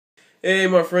Hey,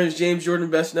 my friends, James Jordan,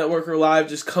 Best Networker Live,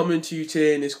 just coming to you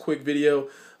today in this quick video.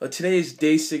 Today is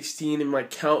day 16 in my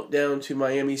countdown to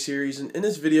Miami series, and in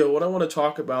this video, what I want to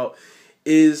talk about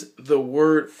is the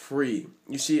word free.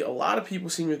 You see, a lot of people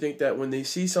seem to think that when they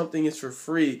see something is for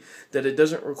free, that it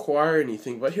doesn't require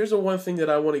anything. But here's the one thing that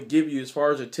I want to give you as far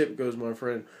as a tip goes, my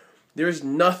friend. There's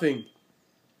nothing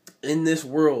in this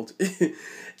world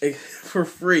for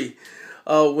free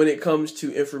when it comes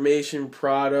to information,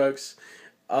 products,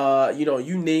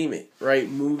 you name it, right?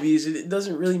 Movies, it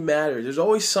doesn't really matter. There's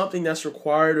always something that's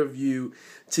required of you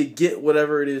to get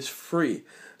whatever it is free.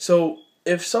 So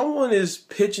if someone is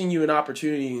pitching you an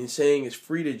opportunity and saying it's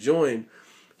free to join,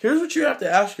 here's what you have to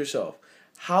ask yourself.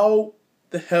 How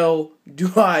the hell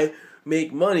do I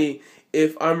make money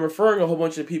if I'm referring a whole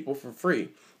bunch of people for free?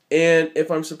 And if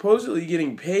I'm supposedly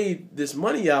getting paid this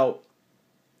money out,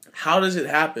 how does it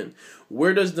happen?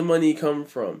 Where does the money come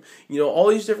from? All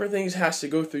these different things has to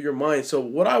go through your mind. So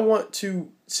what I want to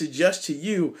suggest to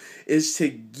you is to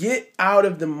get out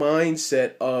of the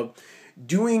mindset of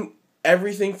doing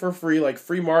everything for free, like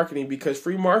free marketing, because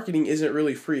free marketing isn't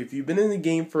really free. If you've been in the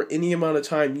game for any amount of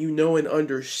time, you know and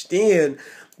understand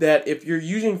that if you're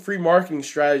using free marketing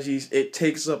strategies, it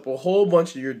takes up a whole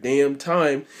bunch of your damn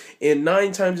time. And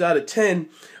 9 times out of 10,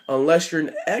 unless you're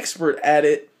an expert at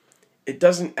it, it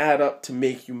doesn't add up to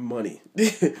make you money,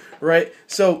 right?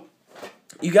 So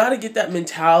you got to get that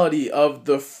mentality of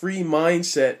the free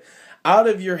mindset out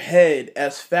of your head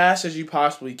as fast as you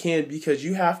possibly can, because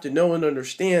you have to know and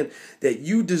understand that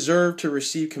you deserve to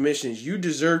receive commissions. You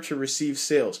deserve to receive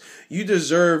sales. You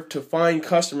deserve to find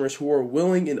customers who are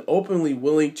willing and openly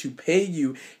willing to pay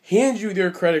you, hand you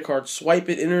their credit card, swipe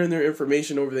it, enter in their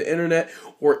information over the internet,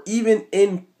 or even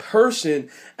in person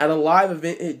at a live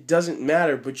event. It doesn't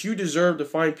matter, but you deserve to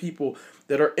find people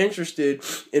that are interested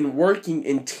in working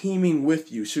and teaming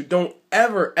with you. So don't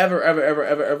ever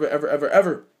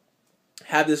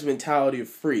have this mentality of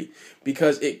free,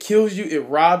 because it kills you, it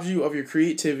robs you of your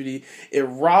creativity, it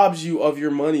robs you of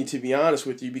your money, to be honest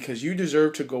with you, because you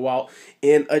deserve to go out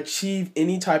and achieve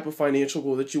any type of financial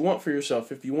goal that you want for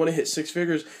yourself. If you want to hit 6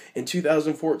 figures in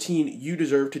 2014, you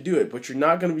deserve to do it, but you're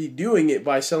not going to be doing it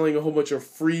by selling a whole bunch of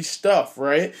free stuff,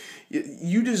 right?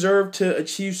 You deserve to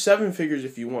achieve 7 figures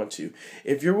if you want to.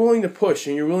 If you're willing to push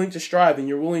and you're willing to strive and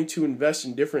you're willing to invest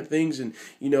in different things and,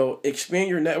 expand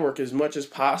your network as much as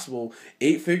possible,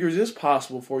 8 figures is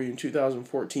possible for you in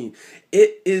 2014.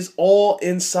 It is all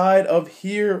inside of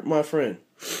here, my friend.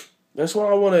 That's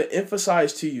what I want to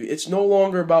emphasize to you. It's no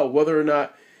longer about whether or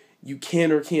not you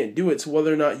can or can't do it. It's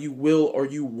whether or not you will or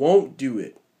you won't do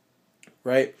it,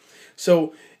 right?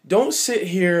 So don't sit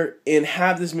here and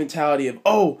have this mentality of,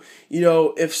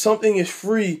 if something is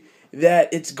free,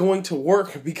 that it's going to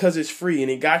work because it's free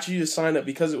and it got you to sign up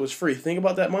because it was free. Think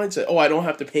about that mindset. I don't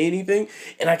have to pay anything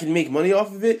and I can make money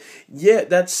off of it. Yeah,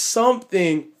 that's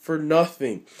something for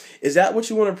nothing. Is that what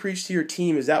you want to preach to your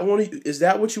team? Is that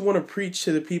what you want to preach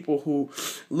to the people who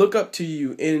look up to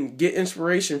you and get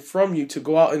inspiration from you to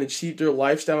go out and achieve their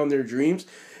lifestyle and their dreams?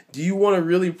 Do you want to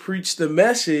really preach the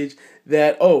message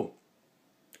that,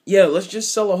 let's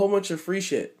just sell a whole bunch of free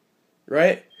shit,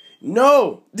 right?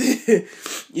 No.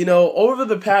 Over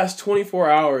the past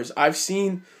 24 hours, I've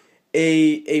seen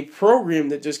a program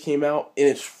that just came out and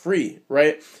it's free,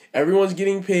 right? Everyone's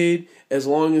getting paid as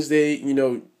long as they,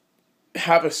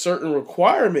 have a certain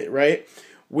requirement, right?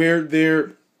 Where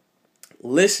they're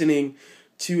listening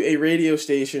to a radio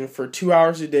station for 2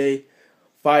 hours a day,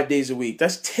 5 days a week.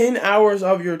 That's 10 hours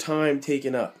of your time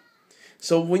taken up.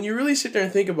 So when you really sit there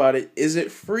and think about it, is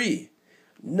it free?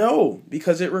 No,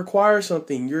 because it requires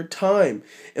something, your time.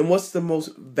 And what's the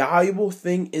most valuable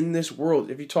thing in this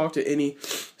world? If you talk to any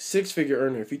 6-figure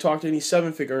earner, if you talk to any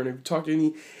 7-figure earner, if you talk to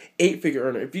any 8-figure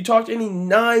earner, if you talk to any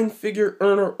 9-figure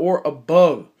earner or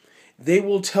above, they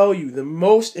will tell you the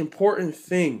most important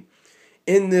thing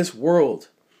in this world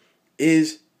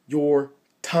is your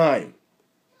time.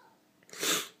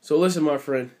 So listen, my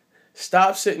friend,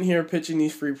 stop sitting here pitching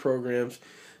these free programs.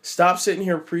 Stop sitting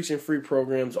here preaching free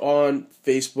programs on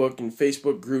Facebook and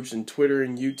Facebook groups and Twitter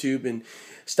and YouTube, and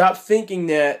stop thinking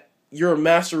that you're a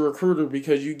master recruiter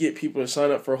because you get people to sign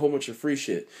up for a whole bunch of free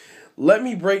shit. Let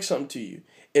me break something to you.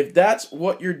 If that's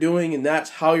what you're doing and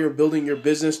that's how you're building your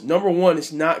business, number one,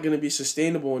 it's not going to be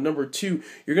sustainable. And number two,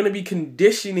 you're going to be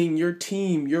conditioning your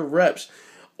team, your reps,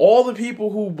 all the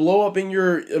people who blow up in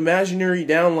your imaginary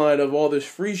downline of all this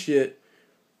free shit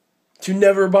to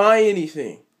never buy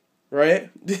anything. Right?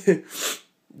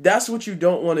 That's what you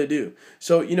don't want to do.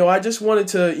 So, I just wanted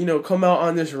to, come out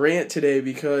on this rant today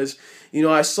because,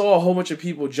 I saw a whole bunch of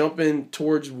people jumping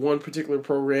towards one particular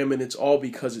program and it's all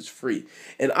because it's free.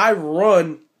 And I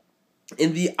run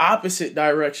in the opposite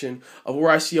direction of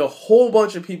where I see a whole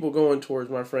bunch of people going towards,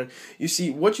 my friend. You see,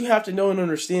 what you have to know and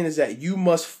understand is that you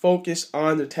must focus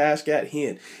on the task at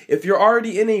hand. If you're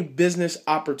already in a business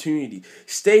opportunity,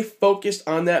 stay focused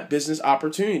on that business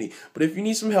opportunity. But if you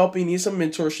need some help, you need some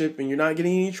mentorship, and you're not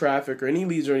getting any traffic or any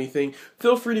leads or anything,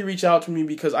 feel free to reach out to me,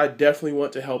 because I definitely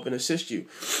want to help and assist you.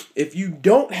 If you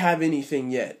don't have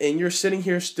anything yet and you're sitting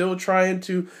here still trying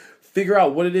to figure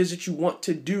out what it is that you want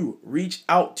to do, reach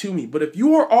out to me. But if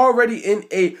you are already in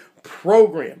a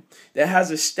program that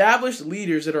has established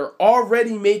leaders that are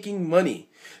already making money,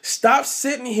 stop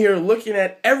sitting here looking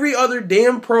at every other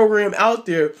damn program out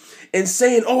there and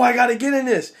saying, oh, I got to get in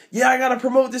this. Yeah, I got to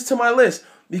promote this to my list.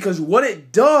 Because what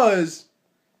it does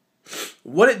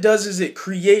is it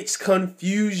creates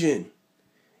confusion.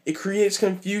 It creates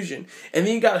confusion. And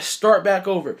then you got to start back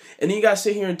over. And then you got to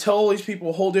sit here and tell all these people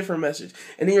a whole different message.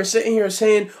 And then you're sitting here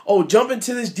saying, oh, jump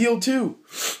into this deal too.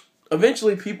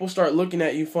 Eventually, people start looking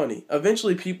at you funny.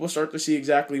 Eventually, people start to see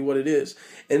exactly what it is.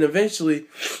 And eventually,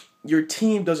 your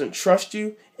team doesn't trust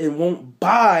you and won't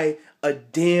buy a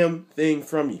damn thing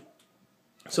from you.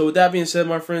 So with that being said,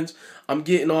 my friends, I'm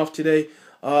getting off today.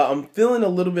 I'm feeling a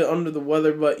little bit under the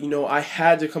weather, but, I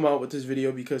had to come out with this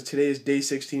video because today is day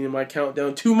 16 in my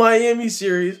countdown to Miami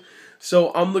series.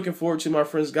 So I'm looking forward to, my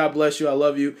friends. God bless you. I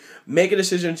love you. Make a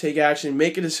decision to take action.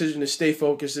 Make a decision to stay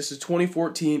focused. This is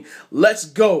 2014. Let's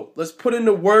go. Let's put in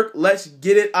the work. Let's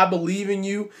get it. I believe in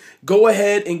you. Go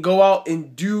ahead and go out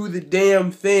and do the damn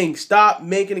thing. Stop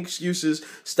making excuses.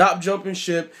 Stop jumping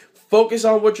ship. Focus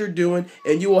on what you're doing,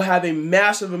 and you will have a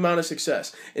massive amount of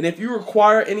success. And if you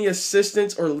require any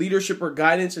assistance or leadership or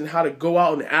guidance in how to go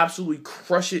out and absolutely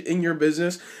crush it in your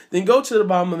business, then go to the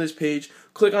bottom of this page,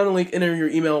 click on the link, enter your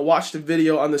email, watch the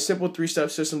video on the simple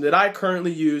 3-step system that I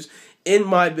currently use in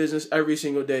my business every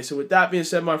single day. So with that being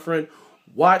said, my friend,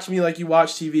 watch me like you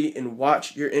watch TV and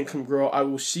watch your income grow. I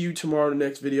will see you tomorrow in the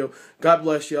next video. God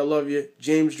bless you. I love you.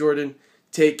 James Jordan,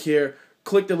 take care.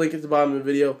 Click the link at the bottom of the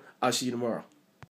video. I'll see you tomorrow.